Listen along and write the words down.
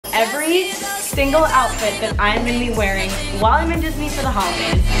every single outfit that I'm gonna be wearing while I'm in Disney for the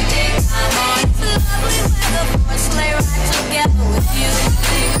holidays.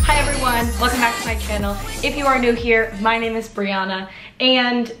 Hi everyone, welcome back to my channel. If you are new here, my name is Brianna,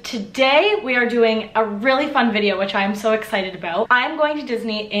 and today we are doing a really fun video, which I'm so excited about. I'm going to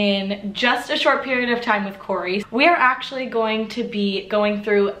Disney in just a short period of time with Corey. We are actually going to be going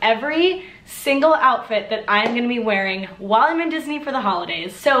through every single outfit that I'm gonna be wearing while I'm in Disney for the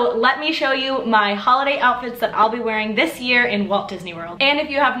holidays. So let me show you my holiday outfits that I'll be wearing this year in Walt Disney World. And if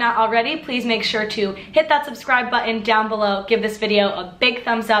you have not already, please make sure to hit that subscribe button down below, give this video a big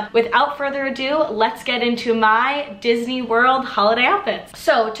thumbs up. Without further ado, let's get into my Disney World holiday outfits.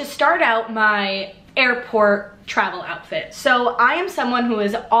 So to start out, my airport travel outfit. So I am someone who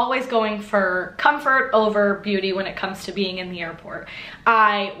is always going for comfort over beauty when it comes to being in the airport.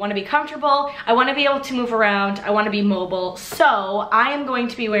 I want to be comfortable, I want to be able to move around, I want to be mobile. So I am going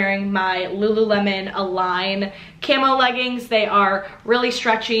to be wearing my Lululemon Align camo leggings. They are really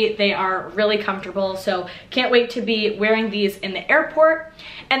stretchy, they are really comfortable, so can't wait to be wearing these in the airport.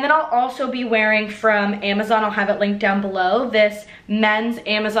 And then I'll also be wearing from Amazon, I'll have it linked down below, this men's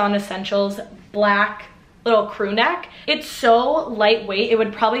Amazon Essentials black little crew neck. It's so lightweight, it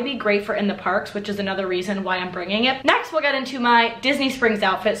would probably be great for in the parks, which is another reason why I'm bringing it. Next, we'll get into my Disney Springs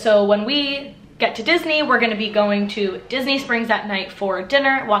outfit. So when we get to Disney, we're gonna be going to Disney Springs that night for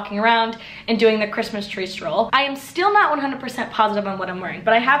dinner, walking around, and doing the Christmas tree stroll. I am still not 100% positive on what I'm wearing,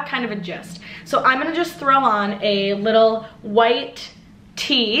 but I have kind of a gist. So I'm gonna just throw on a little white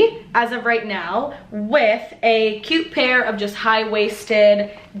tee as of right now with a cute pair of just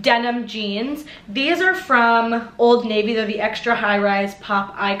high-waisted denim jeans. These are from Old Navy. They're the extra high-rise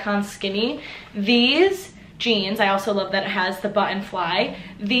pop icon skinny. These jeans, I also love that it has the button fly.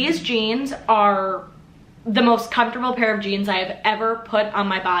 These jeans are the most comfortable pair of jeans I have ever put on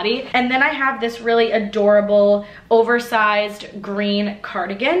my body. And then I have this really adorable oversized green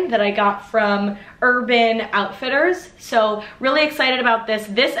cardigan that I got from Urban Outfitters. So really excited about this.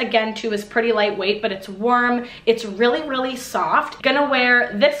 This again too is pretty lightweight, but it's warm. It's really, really soft. Gonna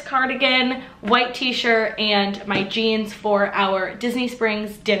wear this cardigan, white t-shirt, and my jeans for our Disney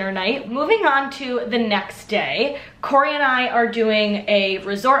Springs dinner night. Moving on to the next day, Corey and I are doing a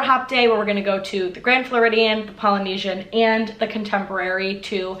resort hop day where we're gonna go to the Grand Floridian, the Polynesian, and the Contemporary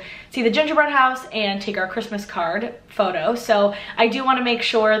to see the gingerbread house and take our Christmas card photo. So I do want to make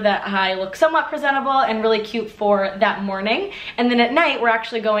sure that I look somewhat presentable and really cute for that morning. And then at night, we're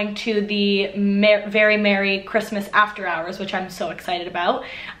actually going to the Very Merry Christmas After Hours, which I'm so excited about.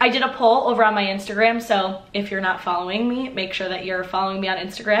 I did a poll over on my Instagram, so if you're not following me, make sure that you're following me on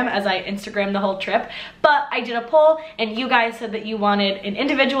Instagram as I Instagram the whole trip. But I did a poll and you guys said that you wanted an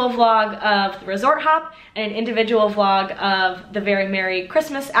individual vlog of the resort hop and an individual vlog of the Very Merry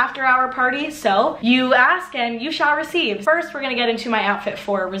Christmas After Hour party. So you ask and you shall receive. First, we're gonna get into my outfit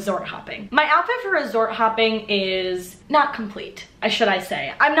for resort hopping. My outfit for resort hopping is not complete, should I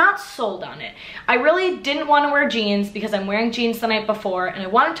say. I'm not sold on it. I really didn't want to wear jeans because I'm wearing jeans the night before and I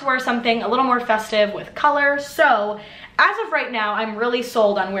wanted to wear something a little more festive with color. So as of right now, I'm really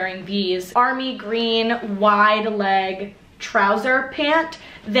sold on wearing these army green wide leg trouser pant.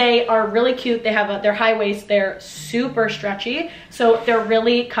 They are really cute. They have they're high waist, they're super stretchy, so they're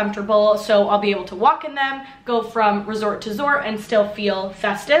really comfortable. So I'll be able to walk in them, go from resort to resort, and still feel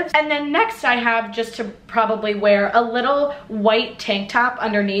festive. And then next I have just to probably wear a little white tank top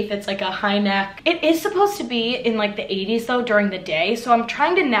underneath. It's like a high neck. It is supposed to be in like the 80s though during the day, so I'm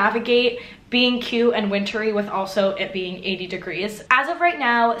trying to navigate being cute and wintry with also it being 80 degrees. As of right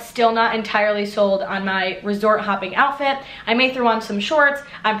now, still not entirely sold on my resort hopping outfit. I may throw on some shorts.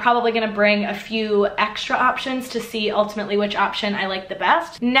 I'm probably gonna bring a few extra options to see ultimately which option I like the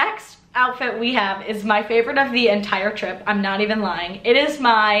best. Next outfit we have is my favorite of the entire trip. I'm not even lying. It is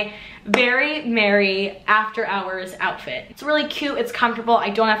my Very Merry After Hours outfit. It's really cute, it's comfortable, I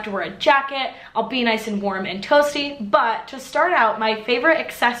don't have to wear a jacket, I'll be nice and warm and toasty. But to start out, my favorite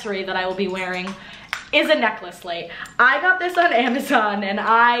accessory that I will be wearing is a necklace light. I got this on Amazon and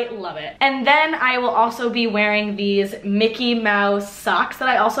I love it. And then I will also be wearing these Mickey Mouse socks that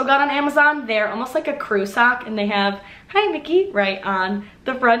I also got on Amazon. They're almost like a crew sock and they have "Hi Mickey" right on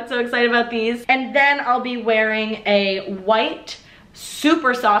the front. So excited about these. And then I'll be wearing a white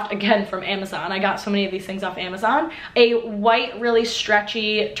super soft, again from Amazon. I got so many of these things off Amazon. A white, really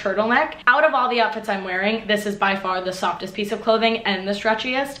stretchy turtleneck. Out of all the outfits I'm wearing, this is by far the softest piece of clothing and the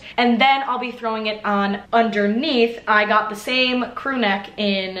stretchiest. And then I'll be throwing it on underneath. I got the same crew neck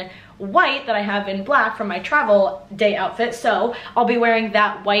in white that I have in black from my travel day outfit. So I'll be wearing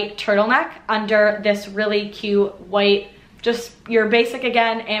that white turtleneck under this really cute white just your basic,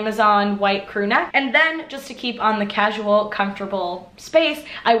 again, Amazon white crew neck. And then just to keep on the casual, comfortable space,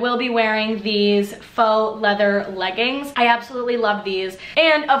 I will be wearing these faux leather leggings. I absolutely love these.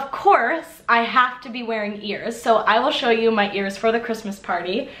 And of course, I have to be wearing ears. So I will show you my ears for the Christmas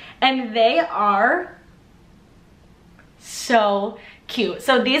party. And they are so cute.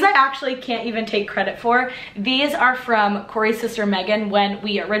 So these I actually can't even take credit for. These are from Corey's sister Megan. When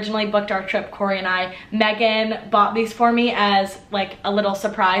we originally booked our trip, Corey and I, Megan bought these for me as like a little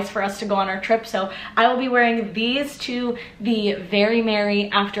surprise for us to go on our trip. So I will be wearing these to the Very Merry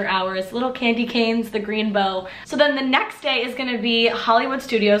After Hours little candy canes, the green bow. So then the next day is going to be Hollywood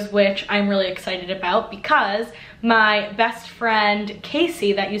Studios, which I'm really excited about because my best friend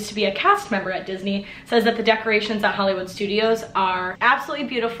Casey, that used to be a cast member at Disney, says that the decorations at Hollywood Studios are absolutely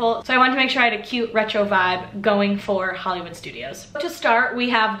beautiful. So I wanted to make sure I had a cute retro vibe going for Hollywood Studios. To start, we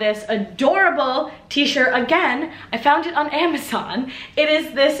have this adorable t-shirt. Again, I found it on Amazon. It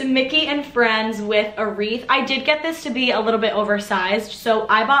is this Mickey and Friends with a wreath. I did get this to be a little bit oversized, so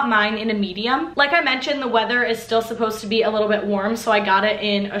I bought mine in a medium. Like I mentioned, the weather is still supposed to be a little bit warm, so I got it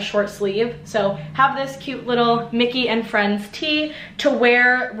in a short sleeve. So have this cute little Mickey and Friends tee to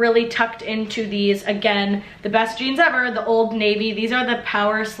wear really tucked into these, again, the best jeans ever, the Old Navy. These are the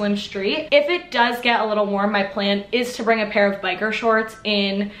Power Slim Street. If it does get a little warm, my plan is to bring a pair of biker shorts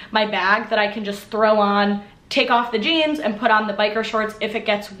in my bag that I can just throw on, take off the jeans and put on the biker shorts if it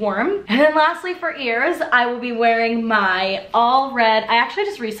gets warm. And then lastly, for ears, I will be wearing my all red. I actually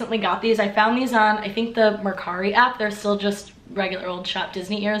just recently got these. I found these on, I think, the Mercari app. They're still just regular old Shop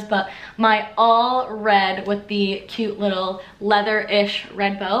Disney ears, but my all red with the cute little leather-ish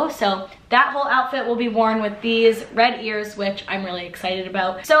red bow. So that whole outfit will be worn with these red ears, which I'm really excited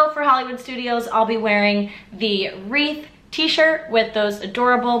about. So for Hollywood Studios, I'll be wearing the wreath t-shirt with those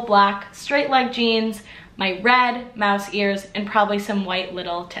adorable black straight leg jeans, my red mouse ears, and probably some white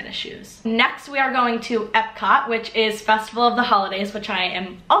little tennis shoes. Next, we are going to Epcot, which is Festival of the Holidays, which I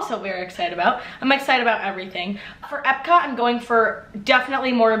am also very excited about. I'm excited about everything. For Epcot, I'm going for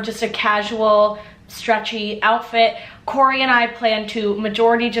definitely more of just a casual, stretchy outfit. Corey and I plan to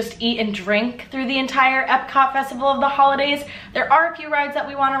majority just eat and drink through the entire Epcot Festival of the Holidays. There are a few rides that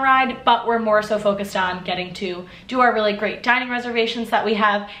we want to ride, but we're more so focused on getting to do our really great dining reservations that we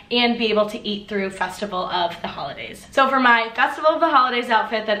have and be able to eat through Festival of the Holidays. So for my Festival of the Holidays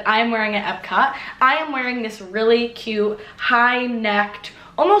outfit that I'm wearing at Epcot, I am wearing this really cute high-necked,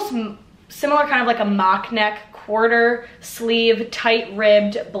 almost similar kind of like a mock neck, quarter sleeve, tight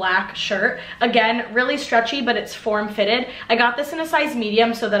ribbed black shirt. Again, really stretchy, but it's form fitted. I got this in a size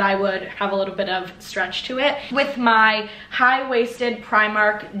medium so that I would have a little bit of stretch to it, with my high-waisted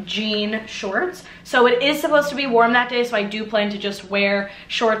Primark jean shorts. So it is supposed to be warm that day, so I do plan to just wear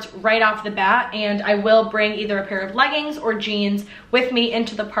shorts right off the bat, and I will bring either a pair of leggings or jeans with me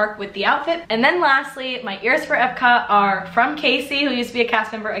into the park with the outfit. And then lastly, my ears for Epcot are from Casey, who used to be a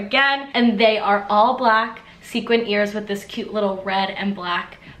cast member again, and they are all black sequin ears with this cute little red and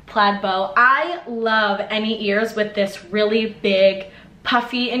black plaid bow. I love any ears with this really big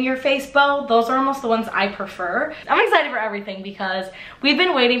puffy in your face bow. Those are almost the ones I prefer. I'm excited for everything because we've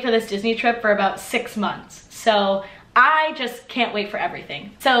been waiting for this Disney trip for about 6 months. So I just can't wait for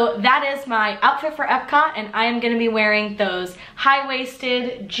everything. So that is my outfit for Epcot, and I am gonna be wearing those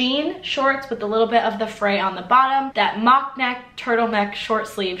high-waisted jean shorts with a little bit of the fray on the bottom, that mock neck, turtleneck, short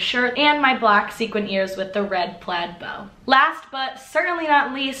sleeve shirt, and my black sequin ears with the red plaid bow. Last but certainly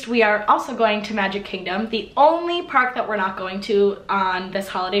not least, we are also going to Magic Kingdom. The only park that we're not going to on this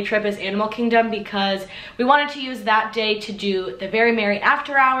holiday trip is Animal Kingdom because we wanted to use that day to do the Very Merry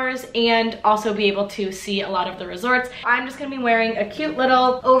After Hours and also be able to see a lot of the resorts. I'm just gonna be wearing a cute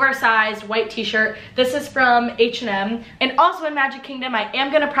little oversized white t-shirt. This is from H&M. And also in Magic Kingdom, I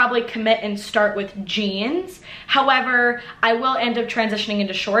am gonna probably commit and start with jeans. However, I will end up transitioning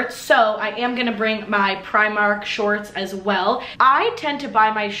into shorts, so I am gonna bring my Primark shorts as well. I tend to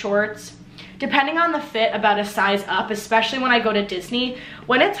buy my shorts, depending on the fit, about a size up, especially when I go to Disney.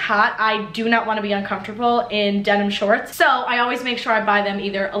 When it's hot, I do not want to be uncomfortable in denim shorts, so I always make sure I buy them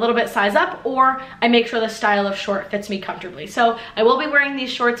either a little bit size up or I make sure the style of short fits me comfortably. So I will be wearing these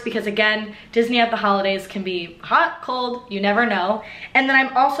shorts because, again, Disney at the holidays can be hot, cold, you never know. And then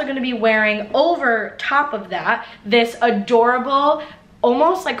I'm also going to be wearing over top of that this adorable,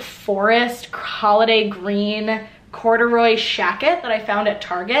 almost like forest holiday green corduroy shacket that I found at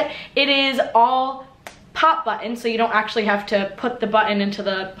Target. It is all pop button, so you don't actually have to put the button into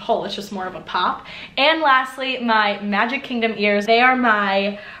the hole, it's just more of a pop. And lastly, my Magic Kingdom ears. They are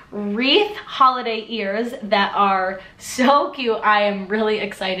my wreath holiday ears that are so cute. I am really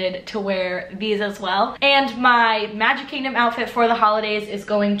excited to wear these as well. And my Magic Kingdom outfit for the holidays is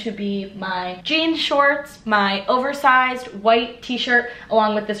going to be my jean shorts, my oversized white t-shirt,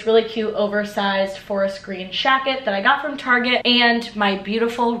 along with this really cute oversized forest green jacket that I got from Target, and my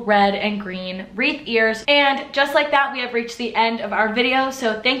beautiful red and green wreath ears. And just like that, we have reached the end of our video.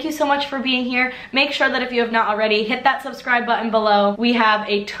 So thank you so much for being here. Make sure that if you have not already, hit that subscribe button below. We have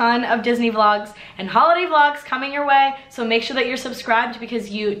a ton of Disney vlogs and holiday vlogs coming your way, so make sure that you're subscribed because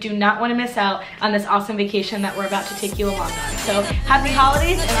you do not want to miss out on this awesome vacation that we're about to take you along on. So happy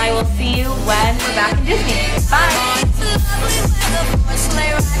holidays, and I will see you when we're back in Disney. Bye!